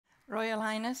Royal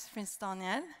Highness Prince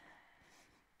Daniel,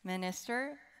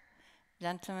 Minister,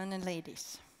 gentlemen and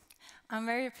ladies. I'm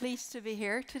very pleased to be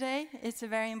here today. It's a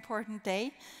very important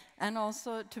day, and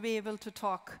also to be able to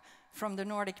talk from the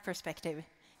Nordic perspective.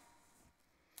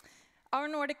 Our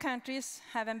Nordic countries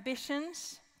have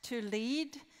ambitions to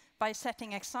lead by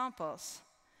setting examples,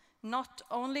 not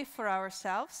only for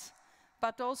ourselves,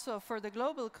 but also for the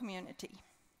global community.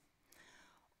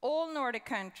 All Nordic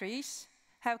countries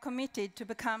have committed to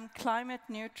become climate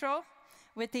neutral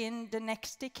within the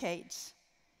next decades,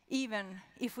 even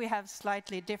if we have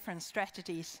slightly different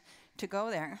strategies to go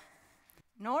there.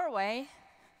 Norway,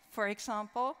 for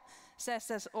example, says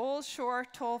that all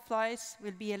short-haul flights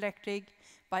will be electric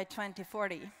by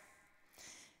 2040.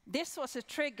 This was a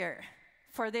trigger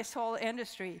for this whole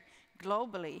industry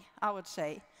globally, I would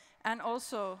say, and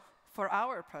also for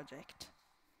our project.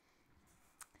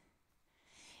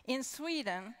 In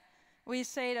Sweden, we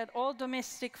say that all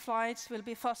domestic flights will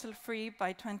be fossil-free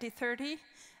by 2030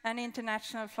 and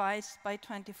international flights by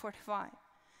 2045.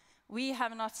 We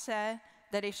have not said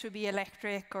that it should be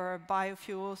electric or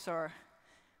biofuels, or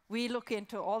we look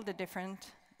into all the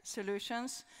different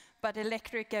solutions, but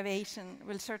electric aviation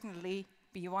will certainly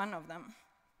be one of them.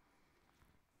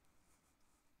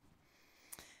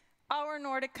 Our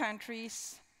Nordic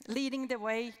countries leading the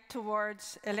way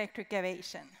towards electric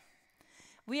aviation.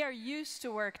 We are used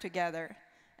to work together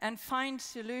and find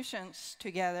solutions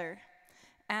together,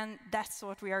 and that's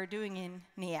what we are doing in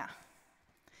NEA.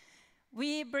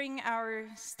 We bring our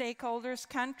stakeholders,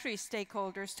 country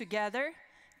stakeholders, together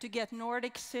to get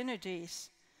Nordic synergies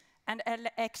and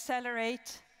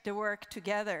accelerate the work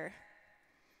together.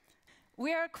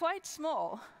 We are quite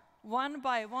small, one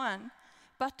by one,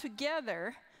 but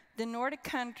together the Nordic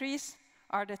countries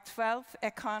are the 12th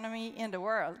economy in the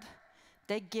world.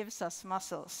 That gives us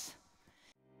muscles.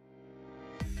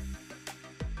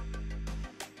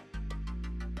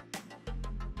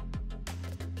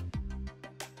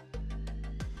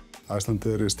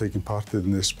 Icelandair is taking part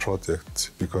in this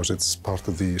project because it's part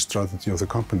of the strategy of the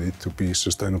company to be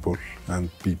sustainable and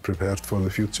be prepared for the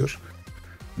future.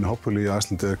 And hopefully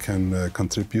Icelandair can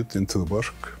contribute into the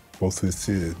work, both with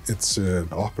its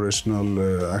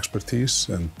operational expertise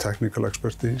and technical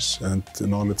expertise and the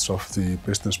knowledge of the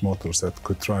business models that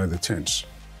could drive the change.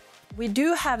 We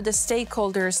do have the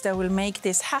stakeholders that will make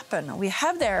this happen. We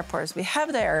have the airports, we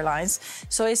have the airlines,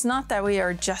 so it's not that we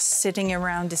are just sitting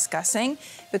around discussing,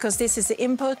 because this is the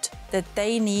input that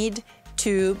they need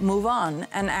to move on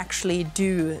and actually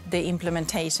do the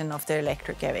implementation of the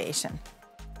electric aviation.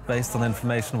 Based on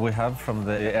information we have from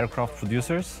the aircraft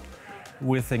producers,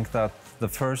 we think that the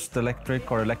first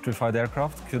electric or electrified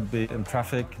aircraft could be in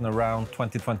traffic in around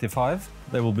 2025.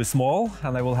 They will be small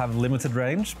and they will have limited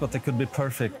range, but they could be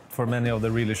perfect for many of the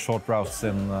really short routes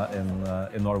in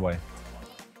Norway.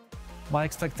 My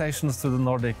expectations to the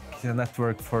Nordic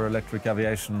network for electric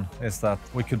aviation is that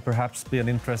we could perhaps be an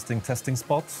interesting testing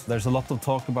spot. There's a lot of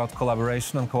talk about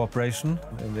collaboration and cooperation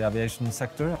in the aviation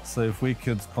sector. So if we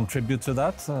could contribute to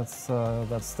that,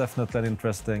 that's definitely an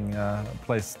interesting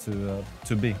place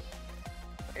to be.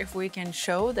 If we can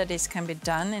show that this can be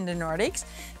done in the Nordics,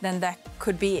 then that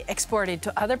could be exported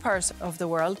to other parts of the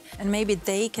world, and maybe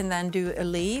they can then do a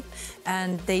leap,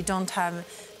 and they don't have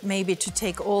maybe to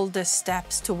take all the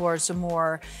steps towards a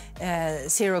more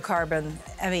zero-carbon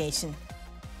aviation.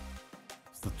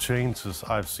 The changes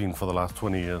I've seen for the last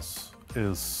 20 years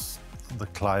is the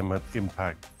climate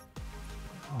impact.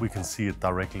 We can see it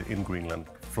directly in Greenland,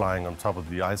 flying on top of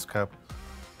the ice cap.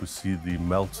 We see the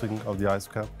melting of the ice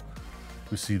cap.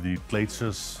 We see the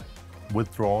glaciers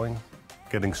withdrawing,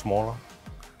 getting smaller.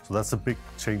 So that's the big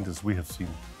changes we have seen.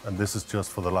 And this is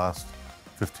just for the last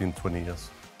 15, 20 years.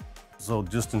 So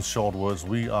just in short words,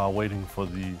 we are waiting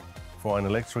for an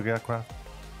electric aircraft,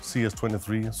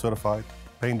 CS23 certified,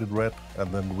 painted red, and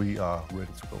then we are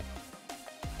ready to go.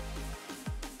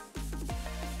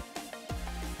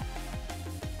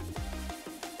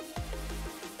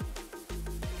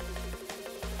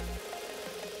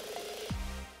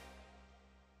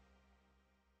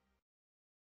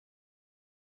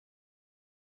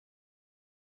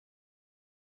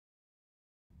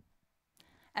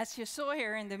 As you saw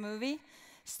here in the movie,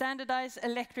 standardized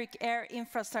electric air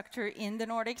infrastructure in the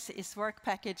Nordics is work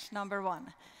package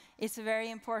 #1. It's a very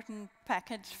important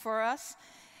package for us.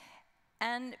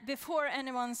 And before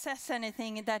anyone says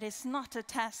anything that is not a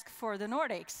task for the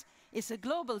Nordics, it's a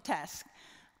global task,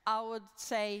 I would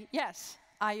say, yes,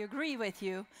 I agree with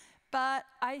you, but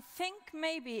I think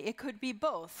maybe it could be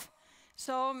both.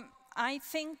 So I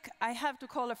think I have to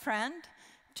call a friend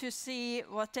to see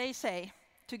what they say,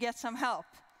 to get some help.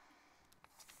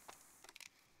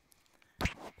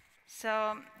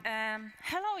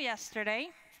 Hello yesterday.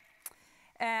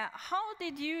 How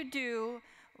did you do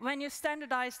when you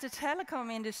standardized the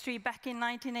telecom industry back in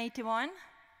 1981?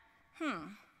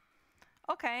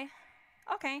 Okay,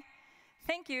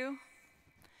 thank you.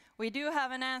 We do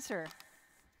have an answer.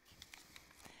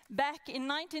 Back in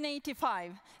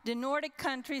 1985, the Nordic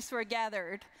countries were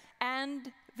gathered,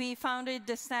 and we founded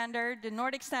the standard, the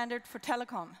Nordic standard for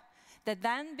telecom, that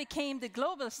then became the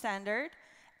global standard,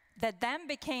 that then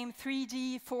became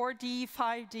 3G, 4G,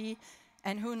 5G,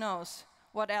 and who knows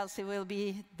what else it will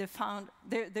be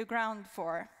the ground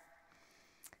for.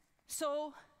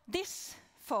 So this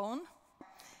phone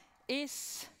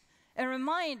is a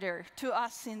reminder to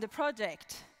us in the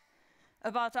project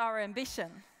about our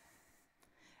ambition.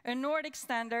 A Nordic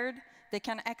standard that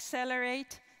can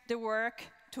accelerate the work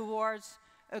towards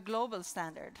a global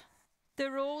standard.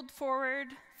 The road forward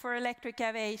for electric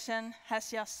aviation has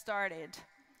just started.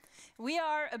 We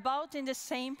are about in the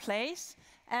same place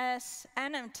as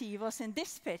NMT was in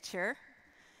this picture.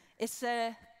 It's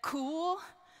cool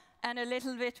and a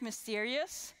little bit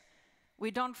mysterious.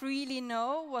 We don't really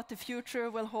know what the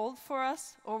future will hold for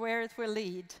us or where it will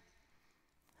lead.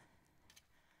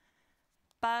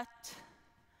 But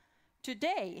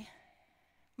today,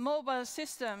 mobile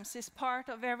systems is part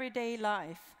of everyday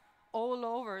life all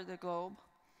over the globe.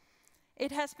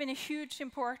 It has been a huge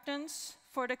importance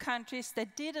for the countries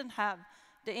that didn't have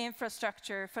the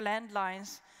infrastructure for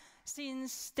landlines,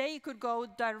 since they could go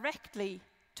directly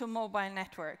to mobile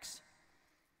networks.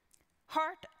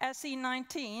 Heart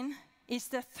SE19 is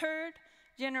the third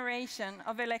generation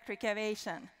of electric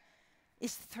aviation.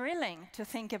 It's thrilling to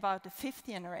think about the fifth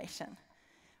generation.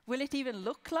 Will it even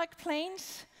look like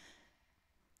planes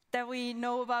that we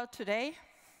know about today?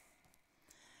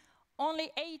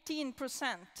 Only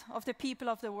 18% of the people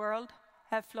of the world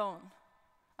have flown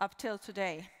up till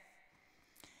today.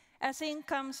 As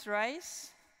incomes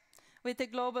rise with the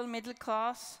global middle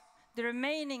class, the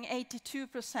remaining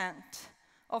 82%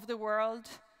 of the world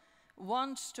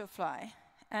wants to fly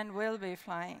and will be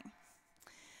flying.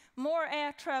 More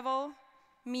air travel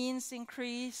means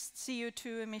increased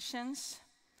CO2 emissions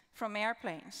from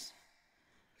airplanes.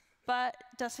 But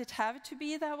does it have to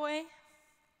be that way?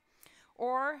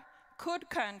 Or could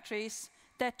countries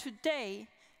that today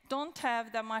don't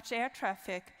have that much air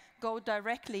traffic go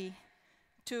directly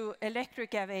to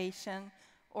electric aviation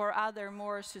or other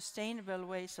more sustainable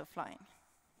ways of flying?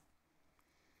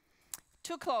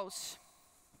 To close,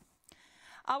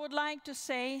 I would like to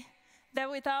say that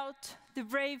without the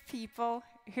brave people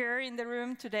here in the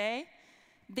room today,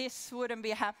 this wouldn't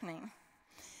be happening.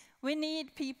 We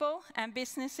need people and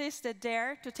businesses that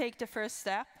dare to take the first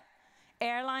step.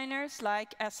 Airliners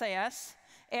like SAS,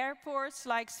 airports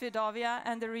like Swedavia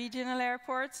and the regional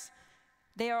airports,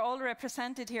 they are all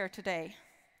represented here today.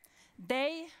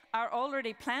 They are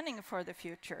already planning for the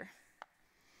future.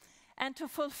 And to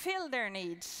fulfill their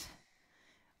needs,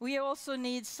 we also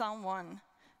need someone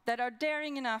that are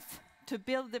daring enough to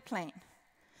build the plane,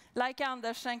 like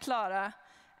Anders and Clara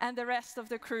and the rest of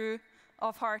the crew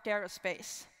of Heart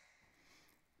Aerospace.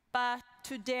 But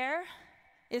to dare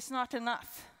is not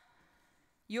enough.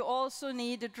 You also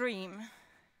need a dream.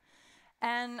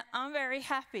 And I'm very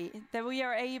happy that we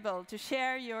are able to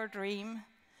share your dream,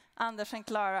 Anders and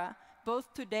Clara,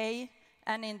 both today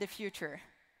and in the future.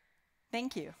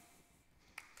 Thank you.